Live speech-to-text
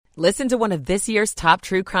Listen to one of this year's top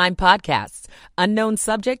true crime podcasts. Unknown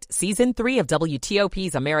Subject, Season 3 of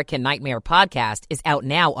WTOP's American Nightmare podcast is out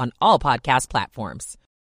now on all podcast platforms.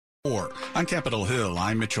 On Capitol Hill,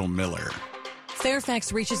 I'm Mitchell Miller.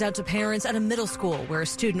 Fairfax reaches out to parents at a middle school where a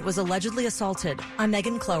student was allegedly assaulted. I'm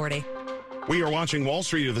Megan Cloherty. We are watching Wall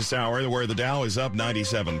Street at this hour, where the Dow is up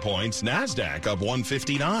 97 points, NASDAQ up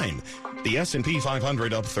 159, the S&P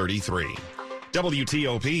 500 up 33.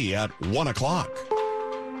 WTOP at 1 o'clock.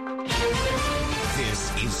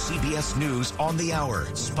 This is CBS News on the Hour,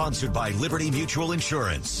 sponsored by Liberty Mutual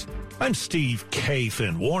Insurance. I'm Steve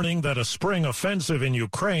Kathan, warning that a spring offensive in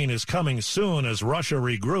Ukraine is coming soon as Russia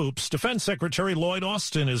regroups. Defense Secretary Lloyd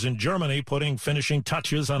Austin is in Germany putting finishing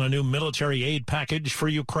touches on a new military aid package for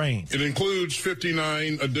Ukraine. It includes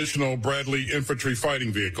 59 additional Bradley infantry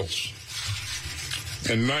fighting vehicles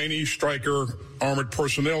and 90 Stryker armored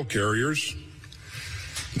personnel carriers,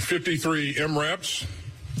 53 MRAPs,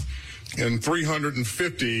 and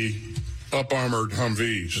 350 up-armored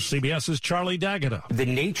Humvees. CBS's Charlie D'Agata. The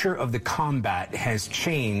nature of the combat has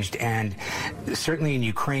changed, and certainly in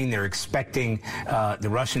Ukraine, they're expecting the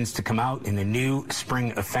Russians to come out in a new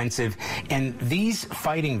spring offensive. And these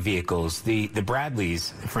fighting vehicles, the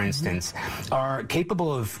Bradleys, for instance, are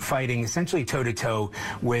capable of fighting essentially toe-to-toe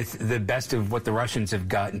with the best of what the Russians have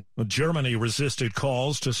gotten. Germany resisted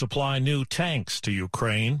calls to supply new tanks to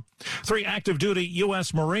Ukraine. 3 active-duty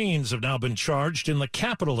U.S. Marines have now been charged in the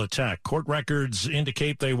Capitol attack. Court records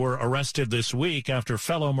indicate they were arrested this week after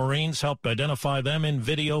fellow Marines helped identify them in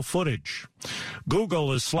video footage.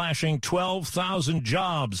 Google is slashing 12,000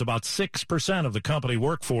 jobs, about 6% of the company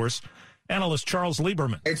workforce. Analyst Charles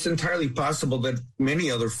Lieberman. It's entirely possible that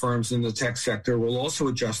many other firms in the tech sector will also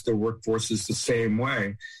adjust their workforces the same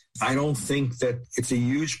way. I don't think that it's a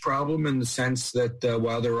huge problem in the sense that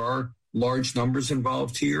while there are large numbers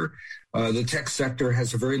involved here, the tech sector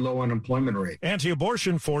has a very low unemployment rate.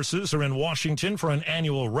 Anti-abortion forces are in Washington for an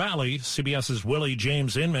annual rally. CBS's Willie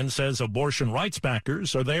James Inman says abortion rights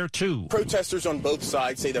backers are there too. Protesters on both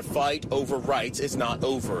sides say the fight over rights is not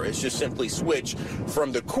over. It's just simply switched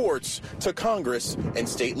from the courts to Congress and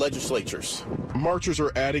state legislatures. Marchers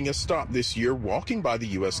are adding a stop this year, walking by the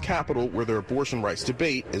U.S. Capitol, where their abortion rights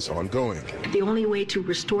debate is ongoing. The only way to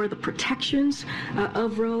restore the protections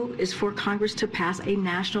of Roe is for Congress to pass a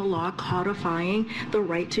national law codifying the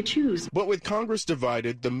right to choose. But with Congress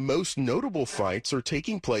divided, the most notable fights are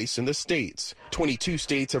taking place in the states. 22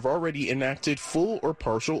 states have already enacted full or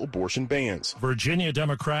partial abortion bans. Virginia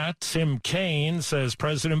Democrat Tim Kaine says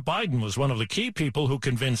President Biden was one of the key people who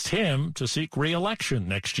convinced him to seek re-election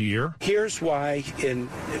next year. Here's why, in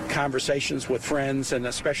conversations with friends and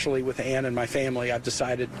especially with Ann and my family, I've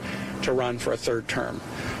decided to run for a third term.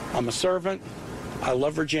 I'm a servant. I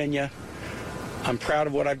love Virginia. I'm proud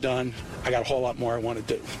of what I've done. I got a whole lot more I want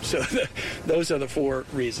to do. So those are the 4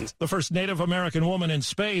 reasons. The first Native American woman in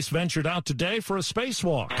space ventured out today for a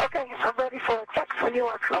spacewalk. Okay, I'm ready for a text when you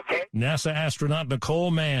are. Okay. NASA astronaut Nicole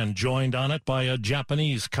Mann joined on it by a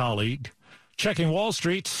Japanese colleague. Checking Wall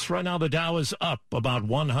Street, right now the Dow is up about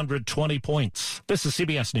 120 points. This is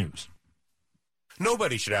CBS News.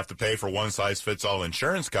 Nobody should have to pay for one-size-fits-all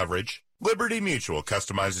insurance coverage. Liberty Mutual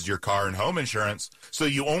customizes your car and home insurance so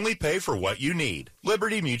you only pay for what you need.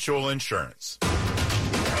 Liberty Mutual Insurance.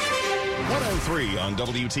 103 on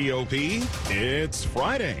WTOP. It's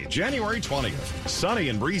Friday, January 20th. Sunny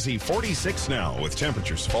and breezy, 46 now with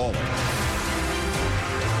temperatures falling.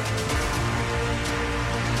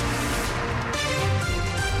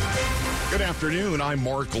 Good afternoon, I'm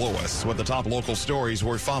Mark Lewis with the top local stories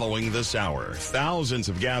we're following this hour. Thousands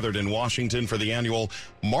have gathered in Washington for the annual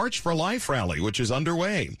March for Life rally, which is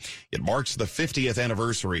underway. It marks the 50th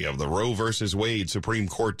anniversary of the Roe v. Wade Supreme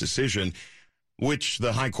Court decision, which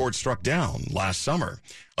the High Court struck down last summer.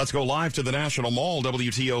 Let's go live to the National Mall.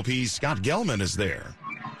 WTOP's Scott Gelman is there.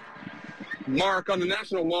 Mark, on the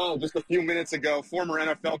National Mall just a few minutes ago, former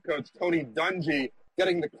NFL coach Tony Dungy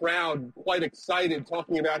getting the crowd quite excited,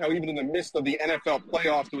 talking about how even in the midst of the NFL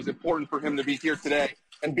playoffs, it was important for him to be here today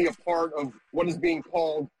and be a part of what is being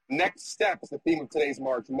called Next Steps, the theme of today's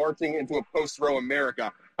march, marching into a post-Roe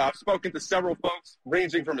America. I've spoken to several folks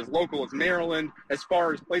ranging from as local as Maryland, as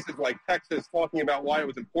far as places like Texas, talking about why it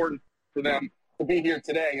was important for them to be here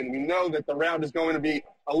today. And we know that the route is going to be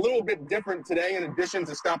a little bit different today. In addition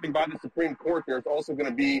to stopping by the Supreme Court, there's also going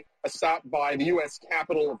to be a stop by the U.S.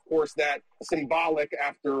 Capitol, of course, that symbolic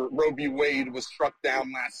after Roe v. Wade was struck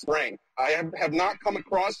down last spring. I have not come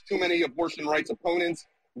across too many abortion rights opponents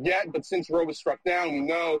yet, but since Roe was struck down, we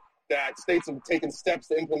know that states have taken steps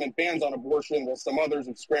to implement bans on abortion, while some others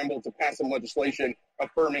have scrambled to pass some legislation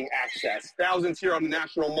affirming access. Thousands here on the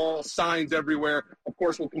National Mall, signs everywhere. Of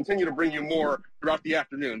course, we'll continue to bring you more throughout the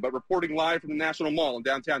afternoon. But reporting live from the National Mall in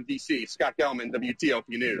downtown D.C., Scott Gelman, WTOP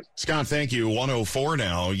News. Scott, thank you. 104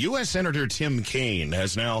 now. U.S. Senator Tim Kaine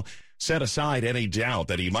has now set aside any doubt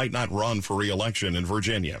that he might not run for re-election in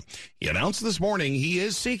Virginia. He announced this morning he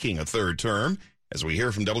is seeking a third term, as we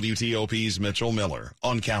hear from WTOP's Mitchell Miller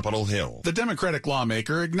on Capitol Hill. The Democratic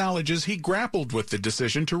lawmaker acknowledges he grappled with the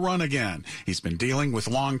decision to run again. He's been dealing with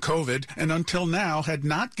long COVID and until now had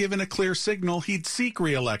not given a clear signal he'd seek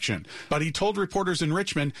re-election. But he told reporters in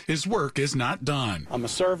Richmond his work is not done. I'm a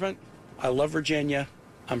servant. I love Virginia.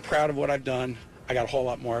 I'm proud of what I've done. I got a whole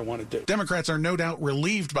lot more I want to do. Democrats are no doubt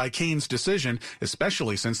relieved by Kaine's decision,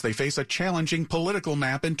 especially since they face a challenging political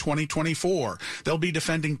map in 2024. They'll be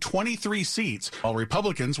defending 23 seats, while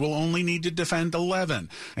Republicans will only need to defend 11.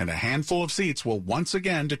 And a handful of seats will once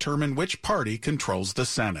again determine which party controls the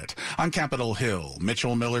Senate. On Capitol Hill,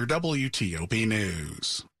 Mitchell Miller, WTOP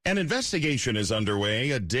News. An investigation is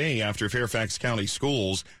underway a day after Fairfax County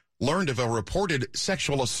schools learned of a reported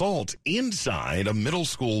sexual assault inside a middle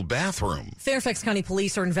school bathroom. Fairfax County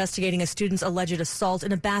Police are investigating a student's alleged assault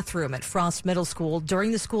in a bathroom at Frost Middle School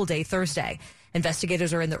during the school day Thursday.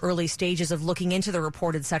 Investigators are in the early stages of looking into the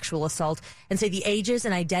reported sexual assault and say the ages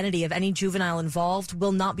and identity of any juvenile involved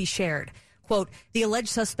will not be shared. Quote, the alleged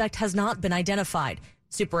suspect has not been identified.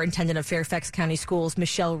 Superintendent of Fairfax County Schools,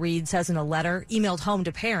 Michelle Reed, says in a letter emailed home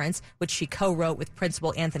to parents, which she co-wrote with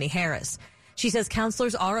Principal Anthony Harris. She says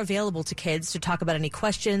counselors are available to kids to talk about any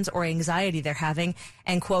questions or anxiety they're having.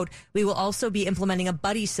 And, quote, we will also be implementing a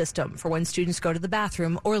buddy system for when students go to the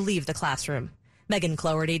bathroom or leave the classroom. Megan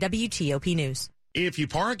Cloherty, WTOP News. If you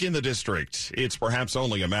park in the district, it's perhaps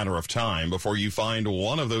only a matter of time before you find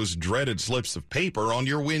one of those dreaded slips of paper on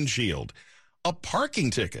your windshield. A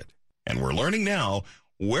parking ticket. And we're learning now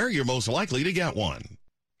where you're most likely to get one.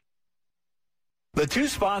 The two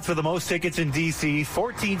spots with the most tickets in D.C.,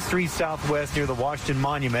 14th Street Southwest near the Washington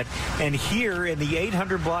Monument, and here in the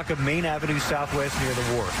 800 block of Main Avenue Southwest near the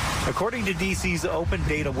Wharf. According to D.C.'s Open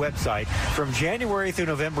Data website, from January through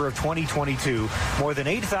November of 2022, more than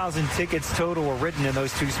 8,000 tickets total were written in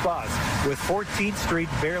those two spots, with 14th Street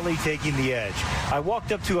barely taking the edge. I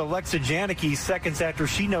walked up to Alexa Janicki seconds after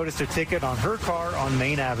she noticed a ticket on her car on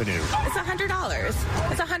Main Avenue. It's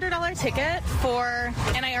 $100. It's a $100 ticket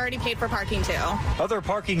and I already paid for parking too. Other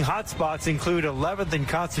parking hotspots include 11th and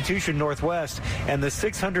Constitution Northwest and the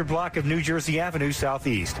 600 block of New Jersey Avenue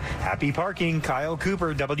Southeast. Happy parking. Kyle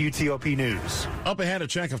Cooper, WTOP News. Up ahead, a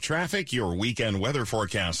check of traffic, your weekend weather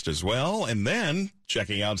forecast as well, and then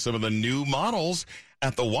checking out some of the new models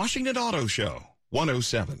at the Washington Auto Show.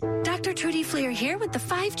 107. Dr. Trudy Fleer here with the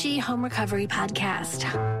 5G Home Recovery Podcast.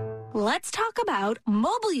 Let's talk about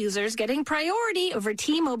mobile users getting priority over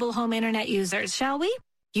T-Mobile home internet users, shall we?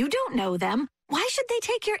 You don't know them. Why should they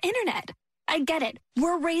take your internet? I get it.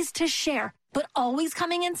 We're raised to share, but always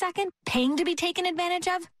coming in second, paying to be taken advantage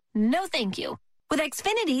of? No, thank you. With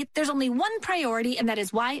Xfinity, there's only one priority, and that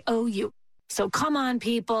is YOU. So come on,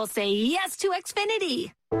 people, say yes to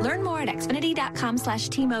Xfinity. Learn more at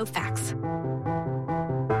xfinity.com/TMOFax.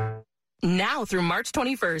 Now through March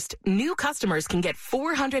 21st, new customers can get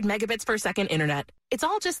 400 megabits per second internet. It's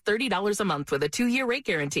all just $30 a month with a 2-year rate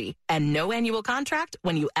guarantee and no annual contract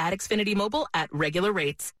when you add Xfinity Mobile at regular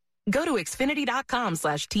rates. Go to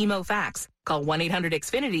xfinity.com/TMOFax, call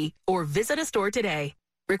 1-800-XFINITY, or visit a store today.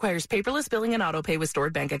 Requires paperless billing and autopay with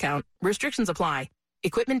stored bank account. Restrictions apply.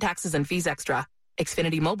 Equipment taxes and fees extra.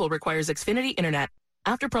 Xfinity Mobile requires Xfinity Internet.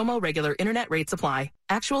 After promo, regular internet rates apply.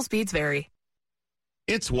 Actual speeds vary.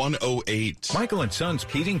 It's 108. Michael & Son's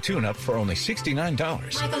heating tune-up for only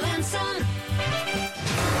 $69. Michael & Son.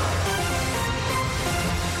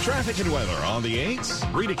 Traffic and weather on the 8s.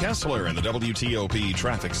 Rita Kessler in the WTOP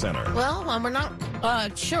Traffic Center. Well, we're not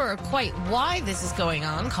sure quite why this is going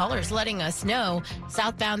on. Callers letting us know.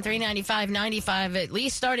 Southbound 395-95, at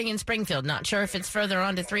least starting in Springfield. Not sure if it's further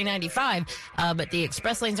on to 395, but the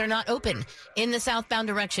express lanes are not open in the southbound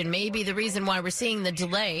direction. Maybe the reason why we're seeing the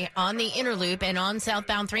delay on the inner loop and on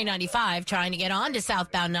southbound 395, trying to get on to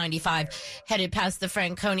southbound 95, headed past the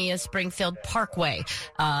Franconia Springfield Parkway.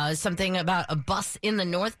 Something about a bus in the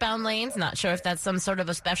northbound lanes. Not sure if that's some sort of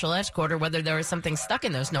a special escort or whether there was something stuck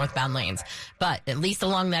in those northbound lanes. But at least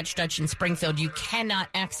along that stretch in Springfield, you cannot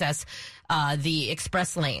access the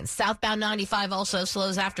express lanes. Southbound 95 also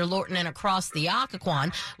slows after Lorton and across the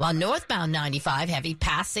Occoquan, while northbound 95 heavy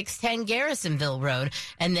past 610 Garrisonville Road,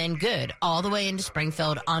 and then good all the way into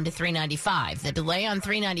Springfield onto 395. The delay on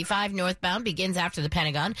 395 northbound begins after the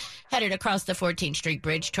Pentagon, headed across the 14th Street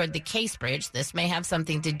Bridge toward the Case Bridge. This may have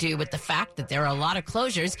something to do with the fact that there are a lot of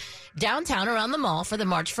closures downtown around the mall for the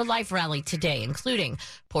March for Life rally today, including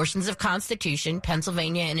portions of Constitution,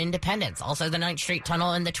 Pennsylvania, and Independence. Also the 9th Street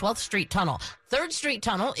Tunnel and the 12th Street Tunnel. 3rd Street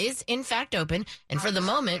Tunnel is, in fact, open, and for the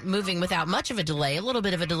moment, moving without much of a delay. A little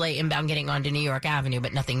bit of a delay inbound getting onto New York Avenue,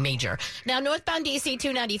 but nothing major. Now, northbound DC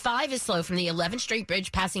 295 is slow from the 11th Street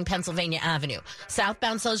Bridge passing Pennsylvania Avenue.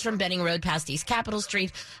 Southbound slows from Benning Road past East Capitol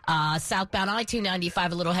Street. Southbound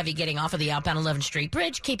I-295 a little heavy getting off of the outbound 11th Street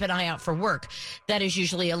Bridge. Keep an eye out for work. That is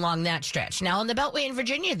usually along that stretch. Now, on the Beltway in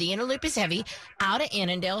Virginia, the inner loop is heavy out of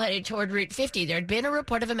Annandale headed toward Route 50. There had been a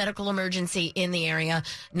report of a medical emergency in the area.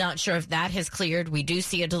 Not sure if that has cleared. We do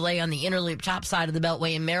see a delay on the inner loop top side of the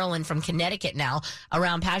Beltway in Maryland from Connecticut now,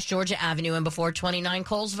 around past Georgia Avenue and before 29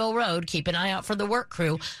 Colesville Road. Keep an eye out for the work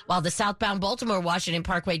crew, while the southbound Baltimore-Washington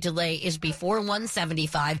Parkway delay is before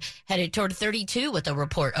 175, headed toward 32 with a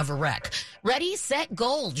report of a wreck. Ready, set,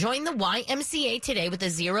 goal. Join the YMCA today with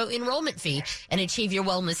a zero enrollment fee and achieve your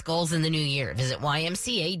wellness goals in the new year. Visit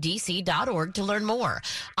ymcadc.org to learn more.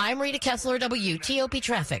 I'm Rita Kessler, WTOP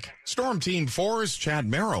Traffic. Storm Team 4's Chad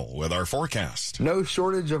Merrill with our forecast. No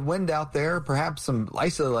shortage of wind out there, perhaps some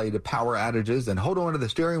isolated power outages, and hold on to the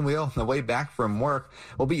steering wheel on the way back from work.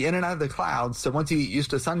 We'll be in and out of the clouds, so once you get used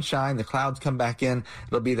to sunshine, the clouds come back in.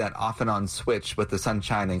 It'll be that off and on switch with the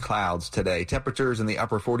sunshine and clouds today. Temperatures in the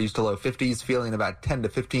upper 40s to low 50s, feeling about 10 to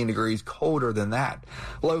 15 degrees colder than that.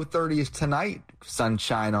 Low 30s tonight,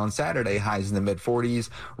 sunshine on Saturday, highs in the mid 40s,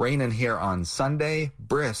 raining here on Sunday,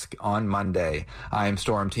 brisk on Monday. I'm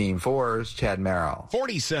Storm Team 4's Chad Merrill.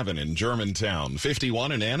 47 in Germantown,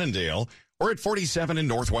 51 in Annandale. We're at 47 in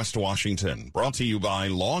Northwest Washington. Brought to you by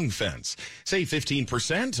Long Fence. Save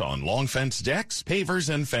 15% on Long Fence decks, pavers,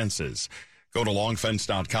 and fences. Go to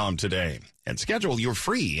longfence.com today and schedule your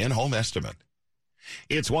free in-home estimate.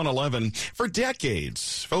 It's 1:11. For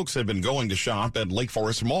decades, folks have been going to shop at Lake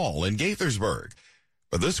Forest Mall in Gaithersburg.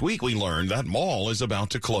 But this week we learned that mall is about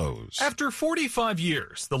to close. After 45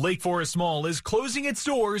 years, the Lake Forest Mall is closing its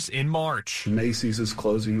doors in March. Macy's is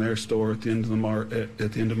closing their store at the end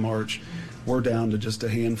of March. We're down to just a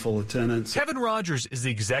handful of tenants. Kevin Rogers is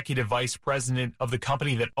the executive vice president of the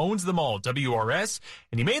company that owns the mall, WRS,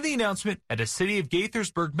 and he made the announcement at a City of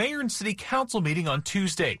Gaithersburg Mayor and City Council meeting on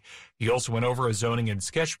Tuesday. He also went over a zoning and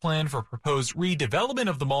sketch plan for proposed redevelopment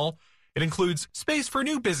of the mall. It includes space for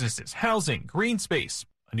new businesses, housing, green space,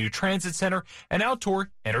 a new transit center, an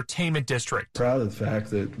outdoor entertainment district. Proud of the fact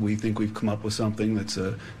that we think we've come up with something that's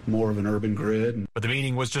more of an urban grid. But the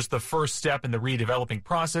meeting was just the first step in the redeveloping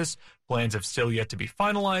process. Plans have still yet to be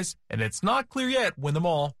finalized, and it's not clear yet when the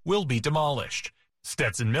mall will be demolished.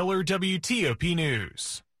 Stetson Miller, WTOP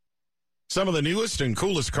News. Some of the newest and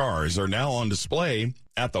coolest cars are now on display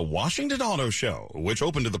at the Washington Auto Show, which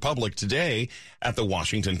opened to the public today at the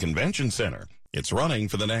Washington Convention Center. It's running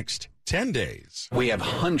for the next 10 days. We have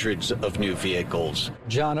hundreds of new vehicles.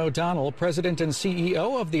 John O'Donnell, president and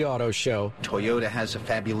CEO of the Auto Show. Toyota has a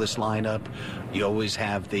fabulous lineup. You always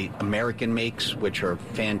have the American makes, which are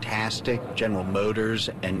fantastic. General Motors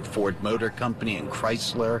and Ford Motor Company and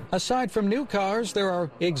Chrysler. Aside from new cars, there are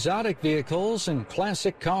exotic vehicles and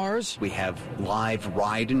classic cars. We have live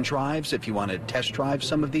ride and drives if you want to test drive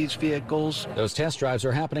some of these vehicles. Those test drives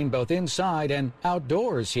are happening both inside and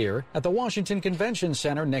outdoors here at the Washington Convention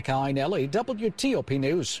Center. Nick Einelli, WTOP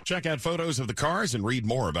News. Check out photos of the cars and read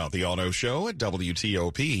more about the auto show at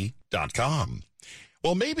WTOP.com.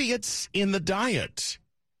 Well, maybe it's in the diet.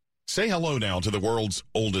 Say hello now to the world's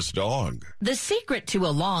oldest dog. The secret to a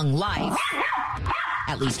long life,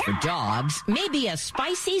 at least for dogs, may be a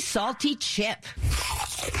spicy, salty chip.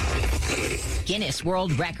 Guinness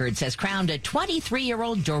World Records has crowned a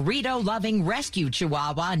 23-year-old Dorito-loving rescue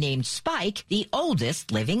Chihuahua named Spike the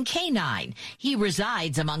oldest living canine. He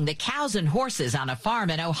resides among the cows and horses on a farm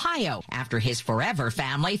in Ohio after his forever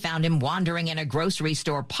family found him wandering in a grocery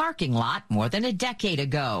store parking lot more than a decade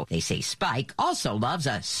ago. They say Spike also loves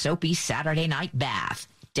a soapy Saturday night bath.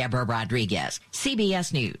 Deborah Rodriguez,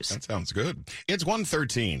 CBS News. That sounds good. It's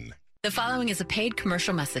 1:13. The following is a paid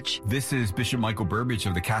commercial message. This is Bishop Michael Burbidge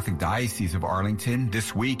of the Catholic Diocese of Arlington.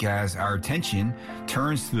 This week, as our attention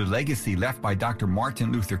turns to the legacy left by Dr.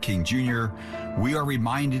 Martin Luther King Jr., we are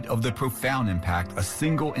reminded of the profound impact a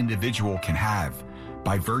single individual can have.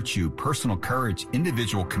 By virtue, personal courage,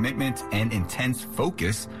 individual commitment, and intense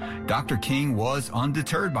focus, Dr. King was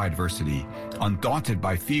undeterred by adversity, undaunted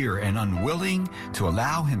by fear, and unwilling to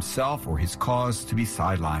allow himself or his cause to be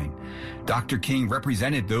sidelined. Dr. King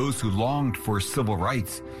represented those who longed for civil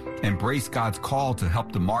rights, embraced God's call to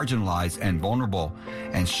help the marginalized and vulnerable,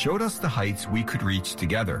 and showed us the heights we could reach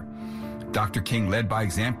together. Dr. King led by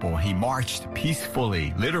example. He marched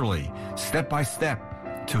peacefully, literally, step by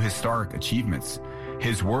step, to historic achievements.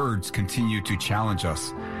 His words continue to challenge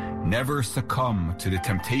us. Never succumb to the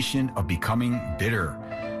temptation of becoming bitter.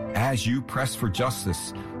 As you press for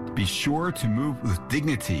justice, be sure to move with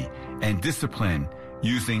dignity and discipline,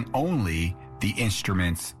 using only the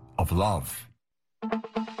instruments of love.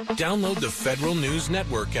 Download the Federal News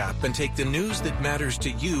Network app and take the news that matters to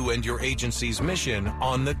you and your agency's mission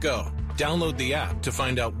on the go. Download the app to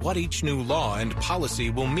find out what each new law and policy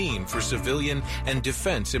will mean for civilian and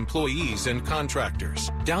defense employees and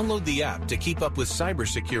contractors. Download the app to keep up with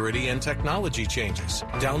cybersecurity and technology changes.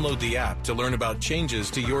 Download the app to learn about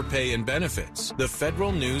changes to your pay and benefits. The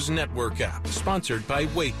Federal News Network app, sponsored by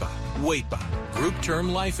WAEPA. WAEPA, Group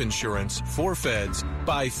Term Life Insurance for Feds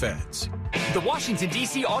by Feds. The Washington,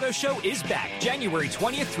 D.C. Auto Show is back January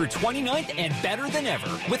 20th through 29th and better than ever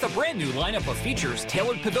with a brand new lineup of features,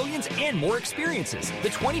 tailored pavilions, and more experiences. The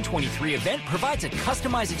 2023 event provides a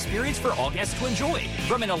customized experience for all guests to enjoy.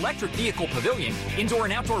 From an electric vehicle pavilion, indoor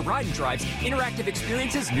and outdoor ride and drives, interactive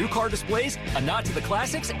experiences, new car displays, a nod to the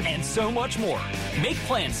classics, and so much more. Make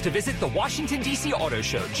plans to visit the Washington, D.C. Auto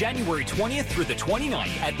Show January 20th through the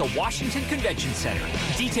 29th at the Washington Convention Center.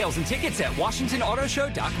 Details and tickets at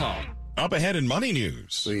WashingtonAutoShow.com. Up ahead in money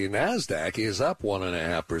news. The NASDAQ is up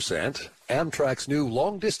 1.5%. Amtrak's new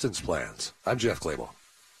long-distance plans. I'm Jeff Claymore.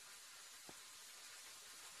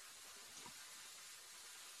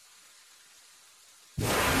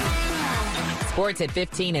 Sports at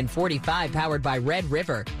 15 and 45, powered by Red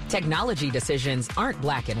River. Technology decisions aren't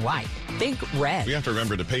black and white. Think red. We have to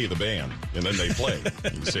remember to pay the band, and then they play.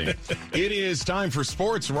 You see. It is time for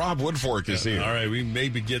sports. Rob Woodfork is here. All right, we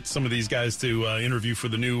maybe get some of these guys to interview for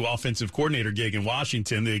the new offensive coordinator gig in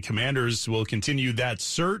Washington. The Commanders will continue that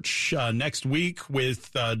search next week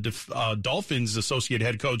with Dolphins associate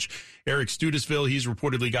head coach Eric Studesville. He's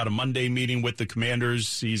reportedly got a Monday meeting with the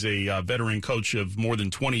Commanders. He's a veteran coach of more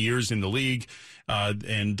than 20 years in the league.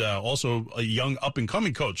 And also a young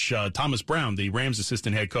up-and-coming coach, Thomas Brown, the Rams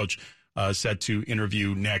assistant head coach, set to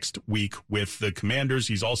interview next week with the Commanders.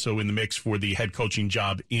 He's also in the mix for the head coaching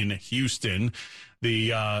job in Houston.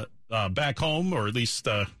 The back home, or at least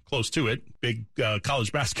close to it, big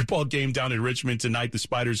college basketball game down in Richmond tonight. The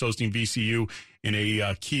Spiders hosting VCU in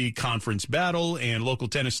a key conference battle, and local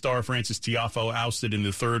tennis star Frances Tiafoe ousted in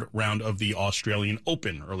the third round of the Australian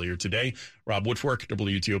Open earlier today. Rob Woodfork,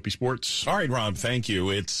 WTOP Sports. All right, Rob, thank you.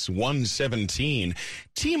 It's 1:17.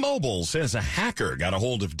 T-Mobile says a hacker got a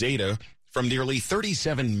hold of data from nearly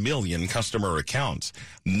 37 million customer accounts,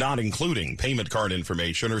 not including payment card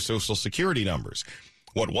information or social security numbers.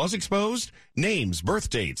 What was exposed? Names, birth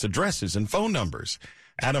dates, addresses, and phone numbers.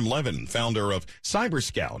 Adam Levin, founder of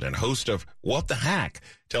Cyberscout and host of What the Hack,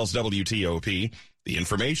 tells WTOP the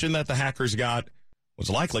information that the hackers got was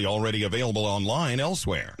likely already available online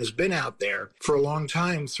elsewhere. Has been out there for a long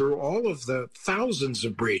time through all of the thousands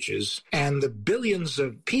of breaches and the billions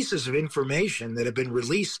of pieces of information that have been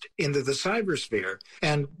released into the cybersphere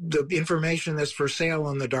and the information that's for sale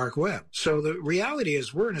on the dark web. So the reality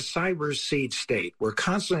is we're in a cyber seed state. We're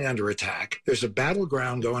constantly under attack. There's a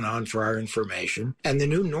battleground going on for our information, and the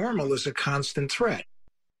new normal is a constant threat.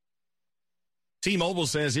 T-Mobile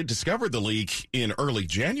says it discovered the leak in early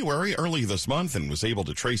January, early this month, and was able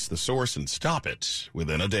to trace the source and stop it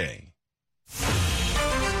within a day.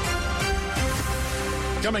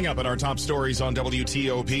 Coming up in our top stories on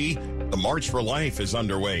WTOP, the March for Life is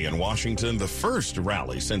underway in Washington, the first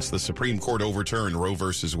rally since the Supreme Court overturned Roe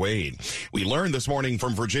v. Wade. We learned this morning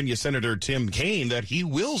from Virginia Senator Tim Kaine that he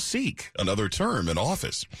will seek another term in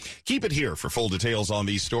office. Keep it here for full details on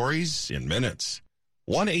these stories in minutes.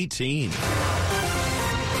 1:18.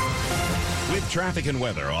 With traffic and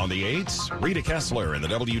weather on the 8s, Rita Kessler in the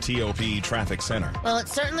WTOP Traffic Center. Well,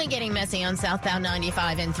 it's certainly getting messy on southbound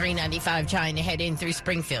 95 and 395 trying to head in through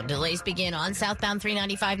Springfield. Delays begin on southbound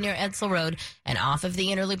 395 near Edsel Road and off of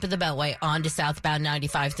the inner loop of the Beltway onto southbound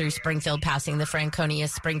 95 through Springfield, passing the Franconia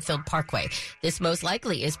Springfield Parkway. This most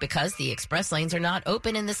likely is because the express lanes are not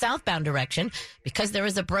open in the southbound direction because there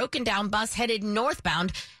is a broken down bus headed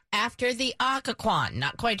northbound after the Occoquan.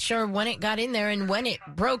 Not quite sure when it got in there and when it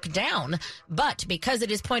broke down, but because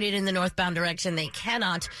it is pointed in the northbound direction, they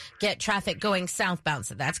cannot get traffic going southbound.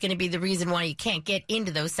 So that's going to be the reason why you can't get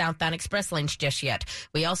into those southbound express lanes just yet.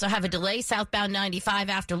 We also have a delay southbound 95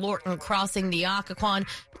 after Lorton crossing the Occoquan,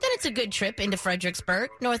 but then it's a good trip into Fredericksburg.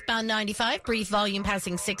 Northbound 95, brief volume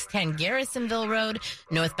passing 610 Garrisonville Road.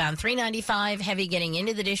 Northbound 395, heavy getting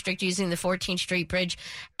into the district using the 14th Street Bridge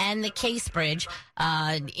and the Case Bridge.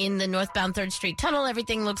 In the northbound 3rd Street Tunnel,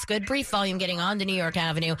 everything looks good. Brief volume getting on to New York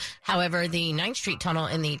Avenue. However, the 9th Street Tunnel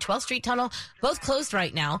and the 12th Street Tunnel, both closed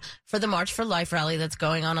right now for the March for Life rally that's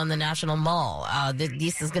going on the National Mall.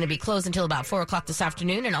 This is going to be closed until about 4 o'clock this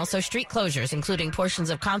afternoon, and also street closures, including portions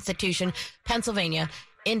of Constitution, Pennsylvania,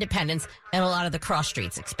 Independence, and a lot of the cross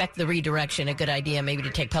streets. Expect the redirection, a good idea maybe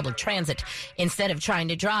to take public transit instead of trying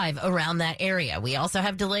to drive around that area. We also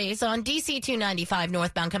have delays on DC 295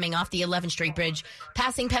 northbound coming off the 11th Street Bridge,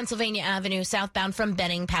 passing Pennsylvania Avenue, southbound from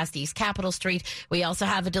Benning past East Capitol Street. We also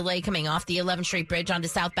have a delay coming off the 11th Street Bridge onto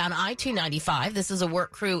southbound I-295. This is a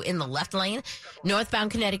work crew in the left lane.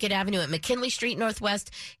 Northbound Connecticut Avenue at McKinley Street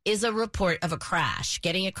Northwest is a report of a crash.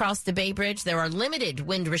 Getting across the Bay Bridge, there are limited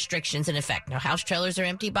wind restrictions in effect. No house trailers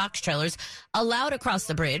or empty box trailers allowed across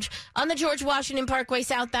the bridge. On the George Washington Parkway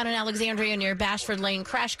southbound in Alexandria near Bashford Lane,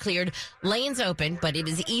 crash cleared, lanes open, but it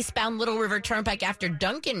is eastbound Little River Turnpike after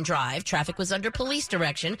Duncan Drive. Traffic was under police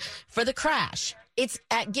direction for the crash. It's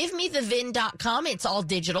at GiveMeTheVin.com. It's all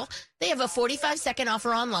digital. They have a 45-second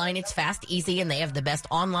offer online. It's fast, easy, and they have the best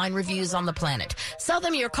online reviews on the planet. Sell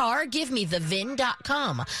them your car.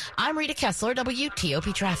 GiveMeTheVin.com. I'm Rita Kessler,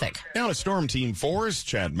 WTOP Traffic. Now to Storm Team 4's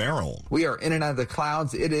Chad Merrill. We are in and out of the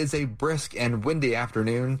clouds. It is a brisk and windy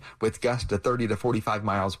afternoon with gusts to 30 to 45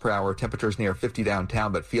 miles per hour. Temperatures near 50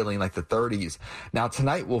 downtown, but feeling like the 30s. Now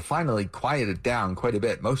tonight we'll finally quiet it down quite a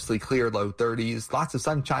bit. Mostly clear, low 30s. Lots of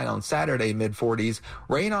sunshine on Saturday, mid 40s.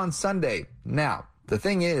 Rain on Sunday. Now, the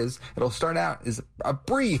thing is, it'll start out as a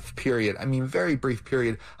brief period, very brief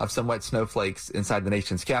period of some wet snowflakes inside the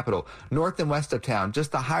nation's capital. North and west of town,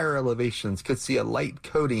 just the higher elevations could see a light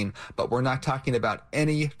coating, but we're not talking about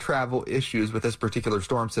any travel issues with this particular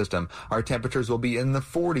storm system. Our temperatures will be in the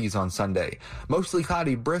 40s on Sunday. Mostly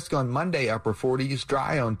cloudy, brisk on Monday, upper 40s,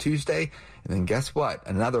 dry on Tuesday. And then guess what?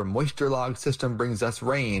 Another moisture log system brings us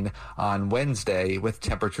rain on Wednesday with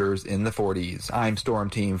temperatures in the 40s. I'm Storm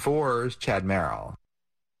Team 4's Chad Merrill.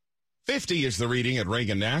 50 is the reading at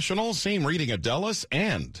Reagan National, same reading at Dulles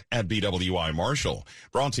and at BWI Marshall.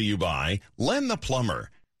 Brought to you by Len the Plumber.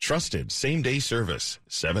 Trusted same-day service,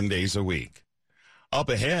 7 days a week. Up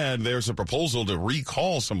ahead, there's a proposal to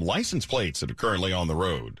recall some license plates that are currently on the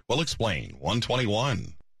road. We'll explain.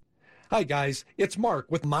 121. Hi, guys. It's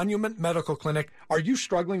Mark with Monument Medical Clinic. Are you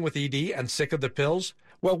struggling with ED and sick of the pills?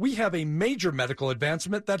 Well, we have a major medical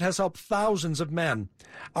advancement that has helped thousands of men.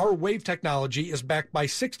 Our WAVE technology is backed by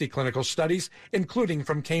 60 clinical studies, including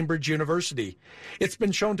from Cambridge University. It's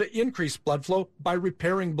been shown to increase blood flow by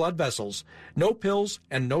repairing blood vessels. No pills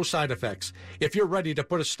and no side effects. If you're ready to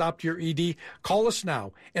put a stop to your ED, call us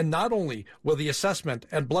now. And not only will the assessment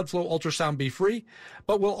and blood flow ultrasound be free,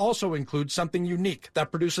 but we'll also include something unique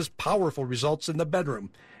that produces powerful results in the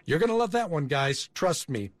bedroom. You're going to love that one, guys. Trust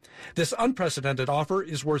me. This unprecedented offer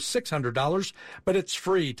is worth $600, but it's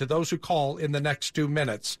free to those who call in the next 2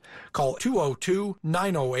 minutes. Call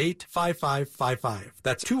 202-908-5555.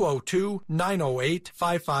 That's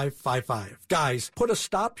 202-908-5555. Guys, put a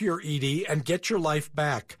stop to your ED and get your life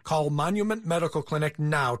back. Call Monument Medical Clinic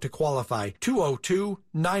now to qualify.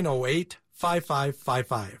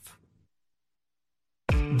 202-908-5555.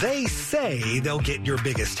 They say they'll get your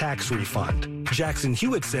biggest tax refund. Jackson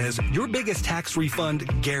Hewitt says your biggest tax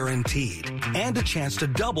refund guaranteed, and a chance to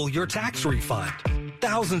double your tax refund.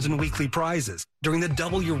 Thousands in weekly prizes during the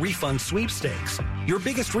Double Your Refund sweepstakes. Your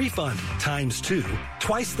biggest refund times 2,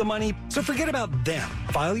 twice the money, so forget about them.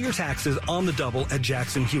 File your taxes on the double at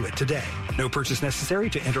Jackson Hewitt today. No purchase necessary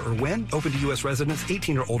to enter or win. Open to U.S. residents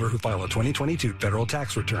 18 or older who file a 2022 federal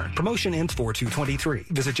tax return. Promotion ends 4/2/23.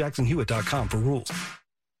 Visit jacksonhewitt.com for rules.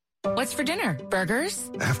 What's for dinner?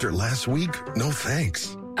 Burgers? After last week, no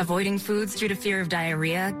thanks. Avoiding foods due to fear of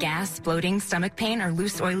diarrhea, gas, bloating, stomach pain, or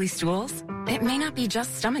loose, oily stools? It may not be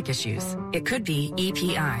just stomach issues. It could be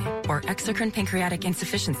EPI, or exocrine pancreatic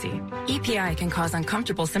insufficiency. EPI can cause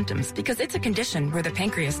uncomfortable symptoms because it's a condition where the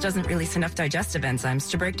pancreas doesn't release enough digestive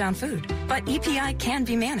enzymes to break down food. But EPI can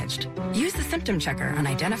be managed. Use the symptom checker on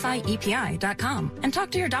identifyepi.com and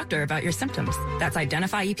talk to your doctor about your symptoms. That's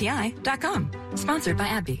identifyepi.com. Sponsored by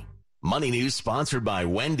AbbVie. Money News sponsored by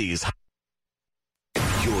Wendy's.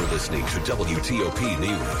 You're listening to WTOP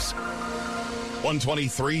News.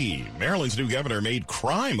 123. Maryland's new governor made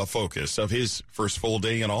crime a focus of his first full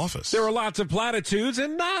day in office. There were lots of platitudes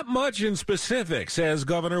and not much in specifics as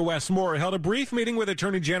Governor Wes Moore held a brief meeting with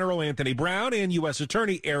Attorney General Anthony Brown and U.S.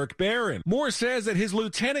 Attorney Eric Barron. Moore says that his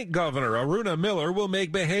Lieutenant Governor, Aruna Miller, will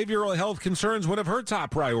make behavioral health concerns one of her top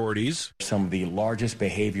priorities. Some of the largest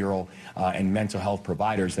behavioral and mental health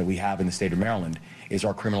providers that we have in the state of Maryland is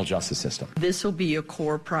our criminal justice system. This will be a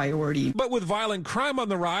core priority. But with violent crime on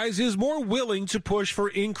the rise, is Moore willing to push for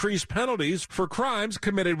increased penalties for crimes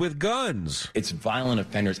committed with guns. It's violent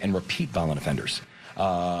offenders and repeat violent offenders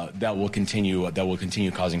that will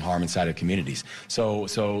continue causing harm inside of communities. So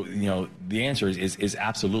the answer is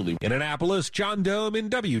absolutely. In Annapolis, John Dome in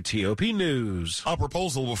WTOP News. A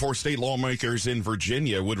proposal before state lawmakers in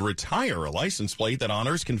Virginia would retire a license plate that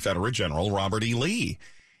honors Confederate General Robert E. Lee.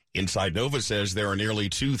 Inside Nova says there are nearly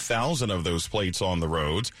 2,000 of those plates on the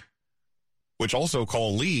roads, which also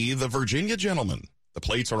call Lee the Virginia Gentleman. The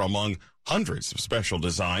plates are among hundreds of special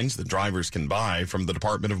designs that drivers can buy from the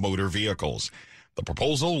Department of Motor Vehicles. The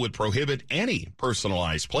proposal would prohibit any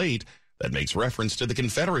personalized plate that makes reference to the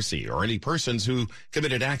Confederacy or any persons who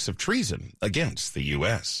committed acts of treason against the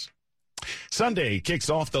U.S. Sunday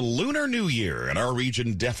kicks off the Lunar New Year, and our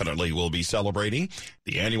region definitely will be celebrating.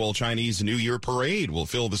 The annual Chinese New Year parade will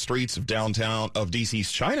fill the streets of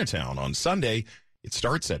D.C.'s Chinatown on Sunday. It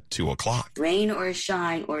starts at 2 o'clock. Rain or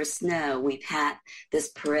shine or snow, we've had this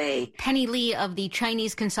parade. Penny Lee of the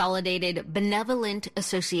Chinese Consolidated Benevolent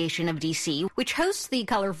Association of D.C., which hosts the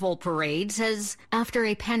colorful parade, says after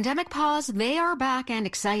a pandemic pause, they are back and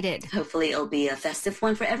excited. Hopefully it'll be a festive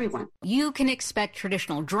one for everyone. You can expect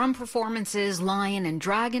traditional drum performances, lion and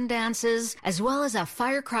dragon dances, as well as a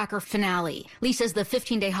firecracker finale. Lee says the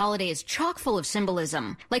 15-day holiday is chock full of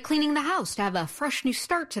symbolism, like cleaning the house to have a fresh new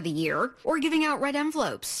start to the year, or giving out red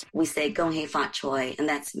envelopes. We say Gong Hei Fat Choi, and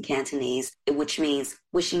that's in Cantonese, which means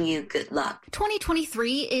wishing you good luck.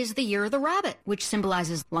 2023 is the year of the rabbit, which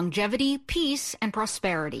symbolizes longevity, peace, and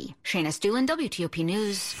prosperity. Shayna Stulen, WTOP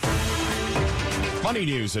News. Money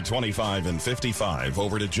news at 25 and 55.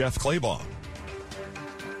 Over to Jeff Claybaugh.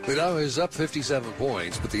 The Dow is up 57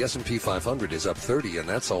 points, but the S&P 500 is up 30, and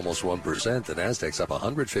that's almost 1%. The Nasdaq's up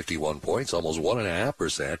 151 points, almost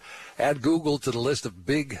 1.5%. Add Google to the list of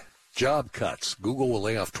big job cuts. Google will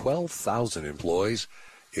lay off 12,000 employees.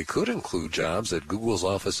 It could include jobs at Google's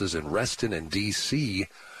offices in Reston and D.C.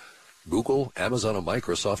 Google, Amazon, and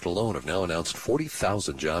Microsoft alone have now announced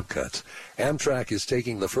 40,000 job cuts. Amtrak is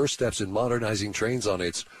taking the first steps in modernizing trains on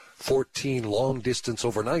its 14 long-distance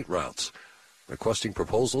overnight routes, requesting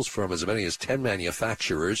proposals from as many as 10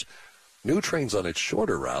 manufacturers. New trains on its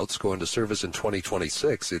shorter routes go into service in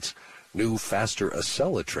 2026. Its new, faster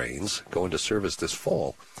Acela trains go into service this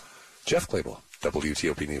fall. Jeff Claybaugh,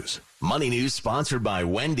 WTOP News. Money News sponsored by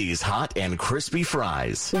Wendy's Hot and Crispy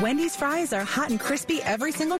Fries. Wendy's fries are hot and crispy every single